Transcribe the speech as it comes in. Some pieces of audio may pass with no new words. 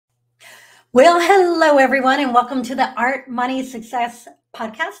Well, hello everyone, and welcome to the Art, Money, Success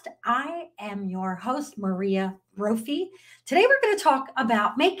podcast. I am your host, Maria Brophy. Today we're going to talk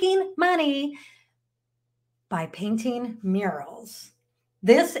about making money by painting murals.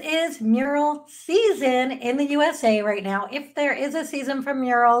 This is mural season in the USA right now. If there is a season for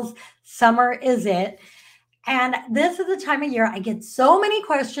murals, summer is it. And this is the time of year I get so many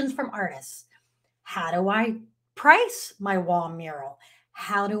questions from artists. How do I price my wall mural?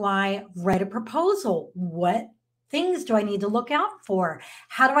 How do I write a proposal? What things do I need to look out for?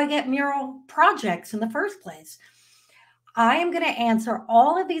 How do I get mural projects in the first place? I am going to answer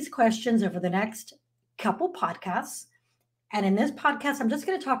all of these questions over the next couple podcasts. And in this podcast, I'm just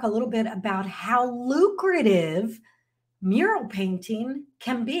going to talk a little bit about how lucrative mural painting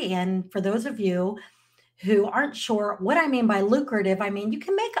can be. And for those of you who aren't sure what I mean by lucrative, I mean you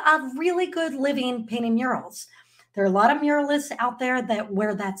can make a really good living painting murals. There are a lot of muralists out there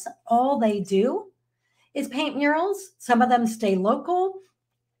where that's all they do is paint murals. Some of them stay local.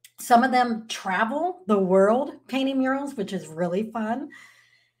 Some of them travel the world painting murals, which is really fun.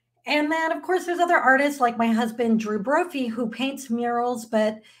 And then, of course, there's other artists like my husband, Brophy, who paints murals,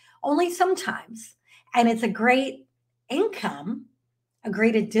 but only sometimes. And it's a great income, a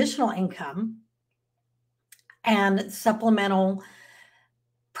great additional income and supplemental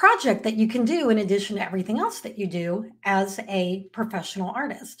project that you can do in addition to everything else that you do as a professional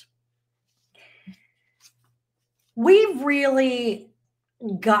artist. We really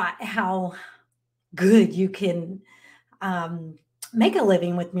got how good you can make a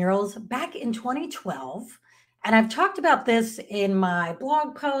living with murals back in 2012. And I've talked about this in my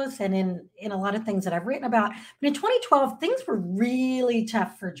blog posts and in a lot of things that I've written about. But in 2012, things were really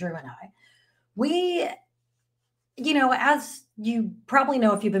tough for Drew and I. We, as you probably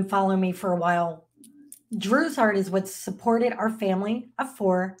know if you've been following me for a while, Drew's art is what supported our family of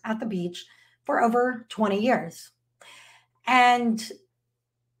four at the beach for over 20 years. And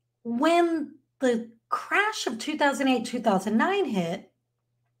when the crash of 2008, 2009 hit,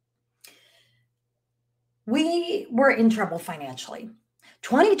 we were in trouble financially.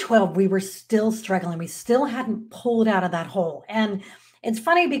 2012, we were still struggling. We still hadn't pulled out of that hole. And it's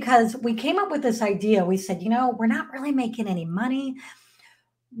funny because we came up with this idea. We said, we're not really making any money.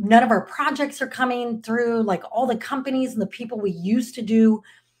 None of our projects are coming through. Like all the companies and the people we used to do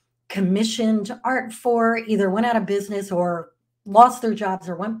commissioned art for either went out of business or lost their jobs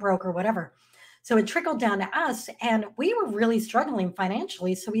or went broke or whatever. So it trickled down to us and we were really struggling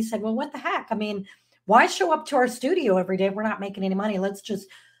financially. So we said, well, what the heck? I mean, why show up to our studio every day if we're not making any money? Let's just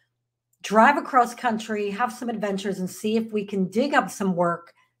drive across country, have some adventures, and see if we can dig up some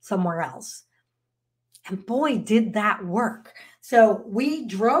work somewhere else. And boy, did that work. So we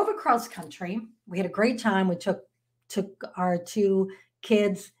drove across country. We had a great time. We took our two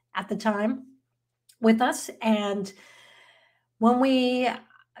kids at the time with us. And when we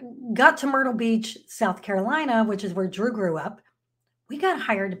got to Myrtle Beach, South Carolina, which is where Drew grew up, we got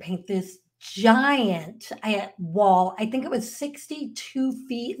hired to paint this giant wall. I think it was 62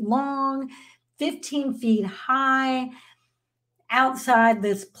 feet long, 15 feet high, outside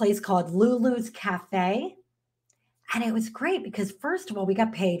this place called Lulu's Cafe. And it was great because, first of all, we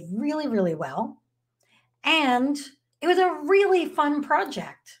got paid really, really well. And it was a really fun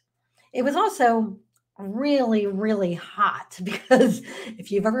project. It was also really, really hot because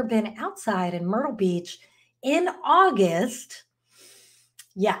if you've ever been outside in Myrtle Beach in August,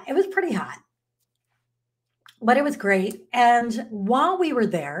 yeah, it was pretty hot, but it was great. And while we were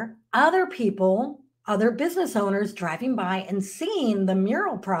there, other people, other business owners driving by and seeing the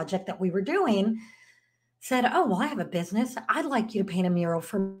mural project that we were doing said, oh, well, I have a business. I'd like you to paint a mural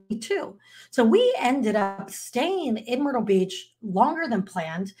for me too. So we ended up staying in Myrtle Beach longer than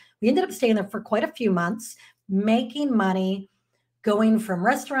planned. We ended up staying there for quite a few months, making money, going from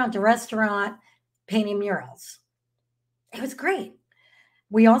restaurant to restaurant, painting murals. It was great.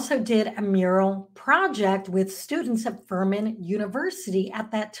 We also did a mural project with students at Furman University at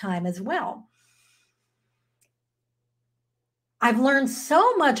that time as well. I've learned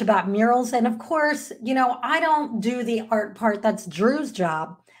so much about murals. And of course, I don't do the art part. That's Drew's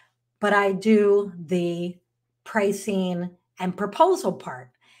job, but I do the pricing and proposal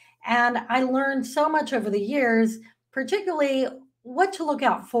part. And I learned so much over the years, particularly what to look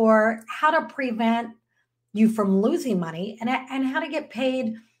out for, how to prevent you from losing money and how to get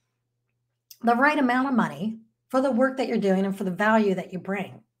paid the right amount of money for the work that you're doing and for the value that you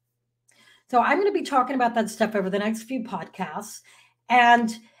bring. So I'm going to be talking about that stuff over the next few podcasts.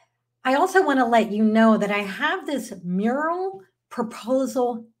 And I also want to let you know that I have this mural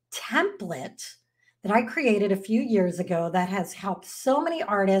proposal template that I created a few years ago that has helped so many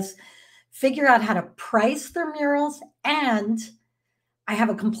artists figure out how to price their murals, and I have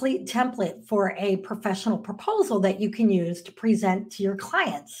a complete template for a professional proposal that you can use to present to your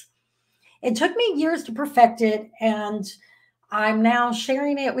clients. It took me years to perfect it, and I'm now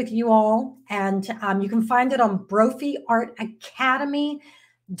sharing it with you all. And you can find it on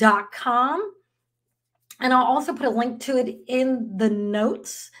brophyartacademy.com. And I'll also put a link to it in the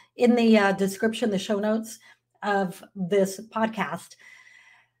notes, in the description, the show notes of this podcast.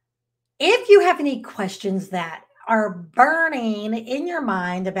 If you have any questions that are burning in your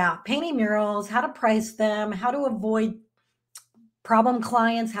mind about painting murals, how to price them, how to avoid problem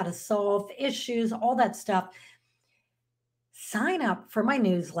clients, how to solve issues, all that stuff, sign up for my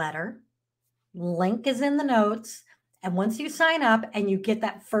newsletter. Link is in the notes. And once you sign up and you get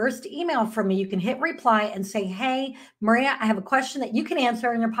that first email from me, you can hit reply and say, hey, Maria, I have a question that you can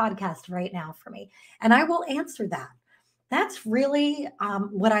answer in your podcast right now for me. And I will answer that. That's really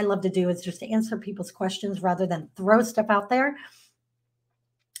what I love to do, is just to answer people's questions rather than throw stuff out there.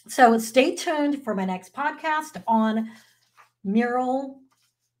 So stay tuned for my next podcast on on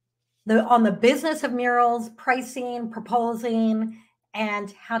the business of murals, pricing, proposing,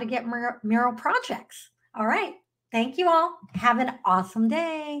 and how to get mural projects. All right. Thank you all. Have an awesome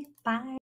day. Bye.